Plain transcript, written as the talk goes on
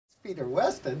Peter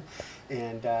Weston,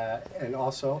 and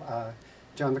also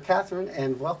John McCatherine,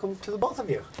 and welcome to the both of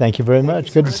you. Thank you very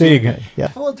much. Good to see you again. Yeah.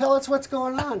 Well, tell us what's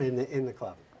going on in the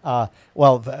club.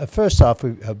 First off,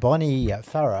 Bonnie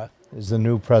Farah is the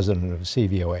new president of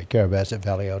CVOA, Carrabassett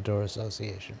Valley Outdoor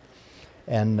Association.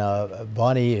 And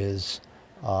Bonnie is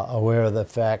aware of the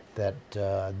fact that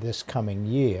this coming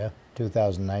year,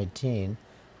 2019,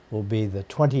 will be the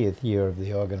 20th year of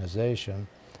the organization.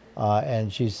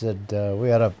 And she said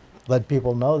we ought to let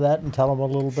people know that and tell them a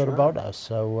little bit about us.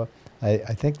 So I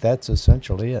think that's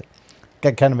essentially it.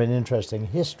 Got kind of an interesting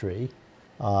history,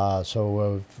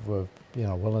 so we're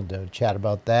willing to chat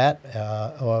about that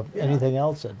or anything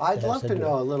else. I'd love to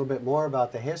know a little bit more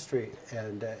about the history,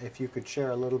 and if you could share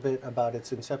a little bit about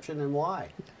its inception and why.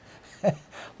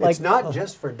 It's not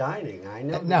just for dining. I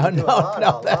know. No.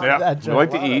 We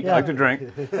like to eat, like to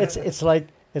drink.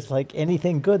 It's like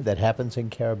anything good that happens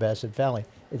in Carrabassett Valley.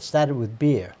 It started with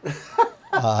beer.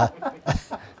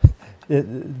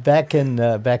 Back in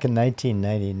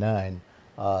 1999,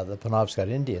 the Penobscot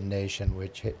Indian Nation,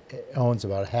 which owns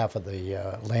about half of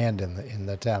the land in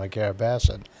the town of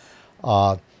Carrabassett,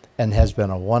 and has been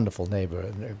a wonderful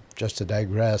neighbor. Just to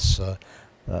digress,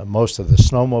 most of the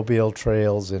snowmobile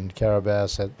trails in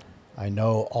Carrabassett, I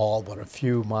know all but a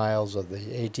few miles of the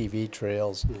ATV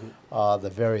trails, the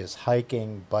various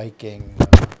hiking, biking,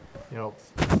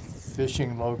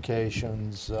 fishing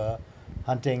locations,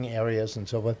 hunting areas and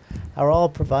so forth, are all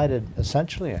provided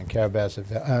essentially on Carrabassett,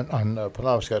 on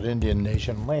Penobscot Indian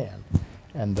Nation land,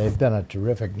 and they've been a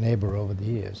terrific neighbor over the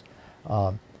years.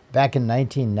 Back in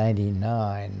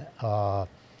 1999,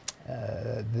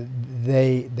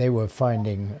 they were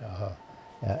finding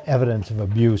evidence of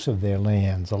abuse of their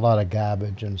lands, a lot of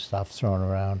garbage and stuff thrown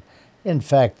around. In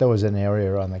fact, there was an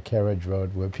area on the carriage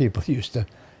road where people used to,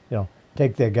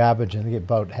 take their garbage and they get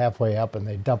about halfway up and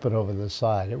they dump it over the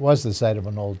side. It was the site of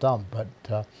an old dump, but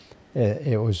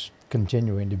it was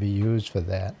continuing to be used for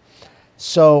that.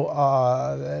 So,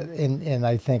 in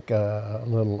I think a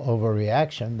little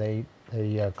overreaction, they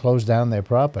closed down their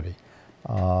property,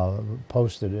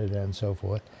 posted it and so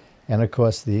forth. And of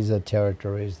course, these are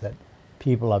territories that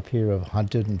people up here have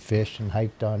hunted and fished and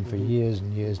hiked on for years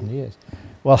and years and years.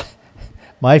 Well,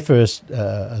 my first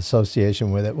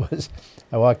association with it was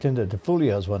I walked into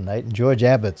DeFulio's one night, and George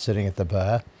Abbott's sitting at the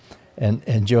bar,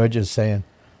 and George is saying,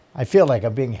 I feel like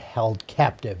I'm being held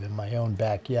captive in my own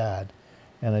backyard.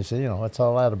 And I said, what's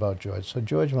all that about, George? So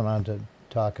George went on to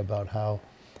talk about how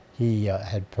he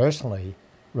had personally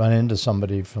run into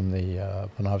somebody from the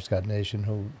Penobscot Nation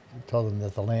who told him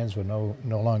that the lands were no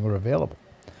longer available.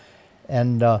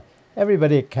 And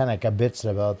everybody kind of kibitzed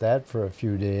about that for a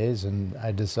few days, and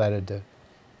I decided to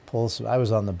I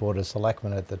was on the Board of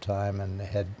Selectmen at the time and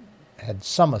had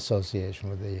some association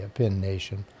with the Pin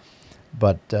Nation,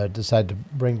 but decided to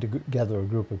bring together a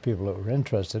group of people that were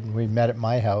interested, and we met at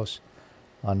my house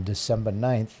on December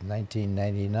 9th,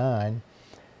 1999,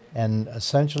 and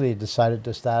essentially decided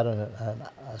to start an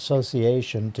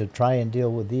association to try and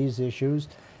deal with these issues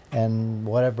and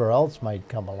whatever else might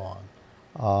come along.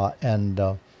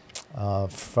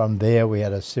 From there, we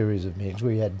had a series of meetings.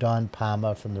 We had Don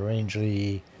Palmer from the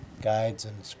Rangeley Guides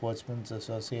and Sportsmen's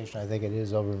Association, I think it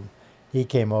is, he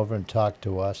came over and talked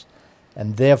to us,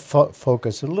 and their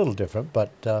focus is a little different,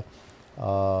 but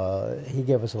he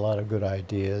gave us a lot of good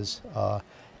ideas,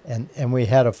 and we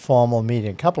had a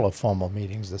couple of formal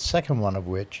meetings, the second one of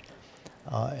which,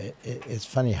 it's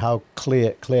funny how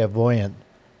clairvoyant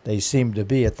they seemed to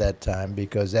be at that time,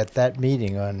 because at that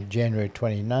meeting on January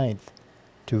 29th,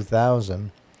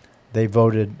 2000, they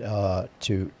voted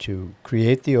to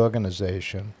create the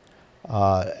organization,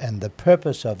 and the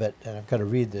purpose of it, and I've got to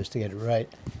read this to get it right,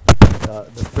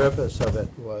 the purpose of it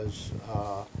was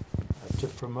to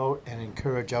promote and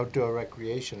encourage outdoor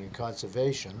recreation and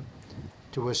conservation,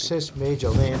 to assist major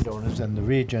landowners in the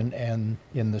region and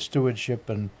in the stewardship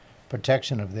and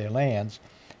protection of their lands,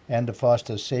 and to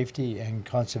foster safety and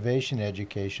conservation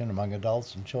education among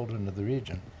adults and children of the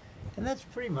region. And that's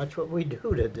pretty much what we do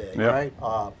today, right?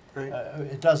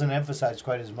 It doesn't emphasize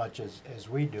quite as much as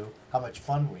we do how much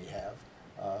fun we have,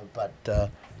 but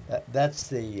that's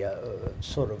the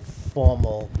sort of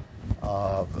formal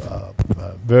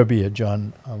verbiage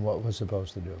on what we're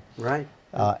supposed to do. Right.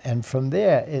 And from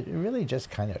there, it really just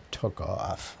kind of took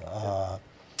off. A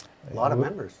lot of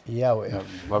members. Yeah.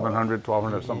 1,100,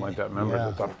 1,200, something like that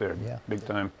members. It's up there, big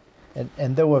time.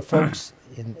 And there were folks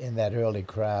in that early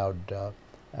crowd,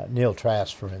 Neil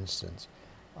Trask, for instance.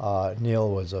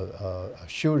 Neil was a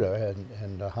shooter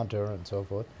and a hunter and so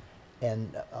forth.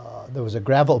 And there was a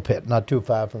gravel pit not too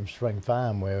far from Spring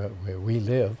Farm where we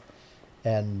live.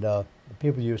 And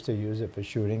People used to use it for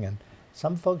shooting, and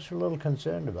some folks were a little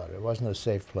concerned about it. It wasn't a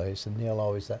safe place, and Neil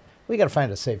always said, we got to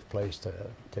find a safe place to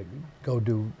go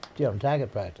do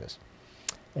target practice.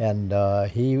 And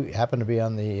he happened to be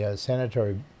on the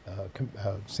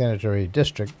sanitary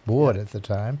district board at the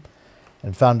time,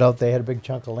 and found out they had a big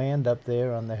chunk of land up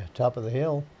there on the top of the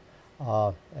hill.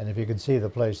 And if you can see the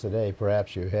place today,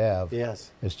 perhaps you have.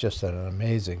 Yes. It's just an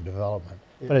amazing development.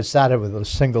 Yeah. But it started with a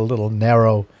single little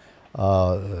narrow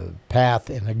path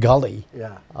in a gully.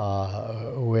 Yeah.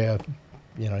 Where,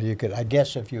 you could, I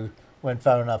guess if you went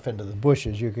far enough into the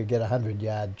bushes, you could get a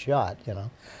 100-yard shot,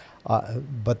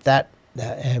 but that,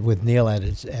 with Neil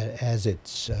as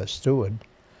its steward,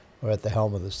 or at the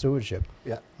helm of the stewardship,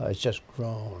 it's just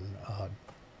grown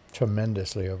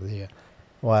tremendously over the year.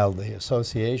 While the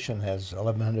association has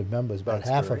 1,100 members, about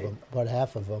half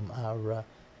of them are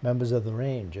members of the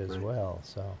range as well.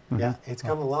 So yeah, it's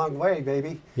come a long way,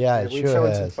 baby. Yeah, it we've sure shown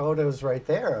has. some photos right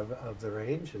there of the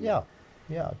range. And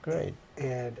yeah, great.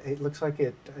 And it looks like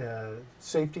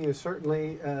safety is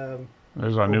certainly.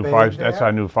 There's our new that's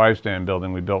our new 5-stand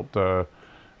building we built a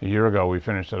year ago. We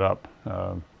finished it up.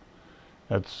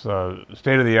 That's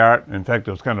state of the art. In fact,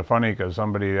 it was kind of funny because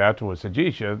somebody afterwards said,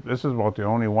 "Geez, this is about the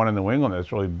only one in New England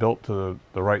that's really built to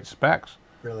the right specs."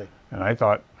 Really? And I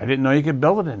thought, I didn't know you could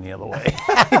build it any other way.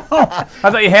 I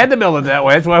thought you had to build it that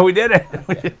way. That's why we did it.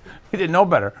 We didn't know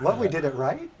better. Well, we did it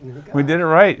right. We did it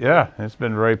right. Yeah, it's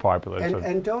been very popular.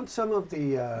 And don't some of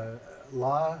the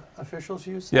law officials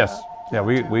use that? Yes.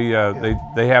 Yeah.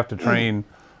 They have to train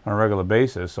on a regular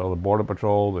basis. So the Border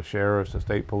Patrol, the sheriffs, the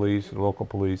state police, the local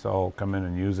police all come in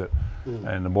and use it.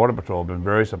 And the Border Patrol have been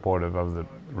very supportive of the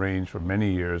range for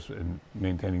many years in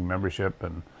maintaining membership,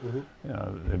 and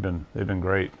they've been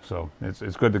great. So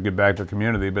it's good to give back to the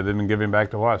community, but they've been giving back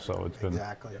to us. So it's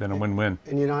been a win-win.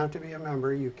 And you don't have to be a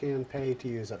member; you can pay to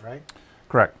use it, right?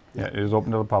 Correct. Yeah, it is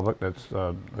open to the public. That's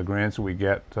the grants that we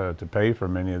get to pay for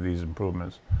many of these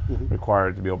improvements require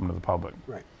it to be open to the public.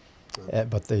 Right.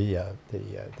 But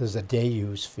there's a day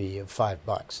use fee of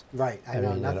 $5. Right, I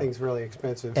know, nothing's really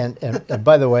expensive. And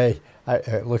by the way,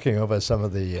 looking over some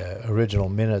of the original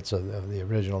minutes of the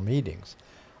original meetings,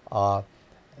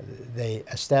 they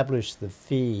established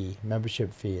the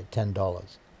membership fee at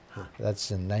 $10. Huh.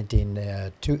 That's in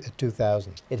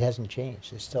 2000. It hasn't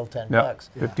changed. It's still $10.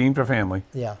 15 for family.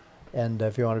 Yeah, and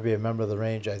if you want to be a member of the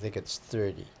range, I think it's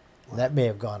 30. Wow. And that may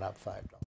have gone up $5.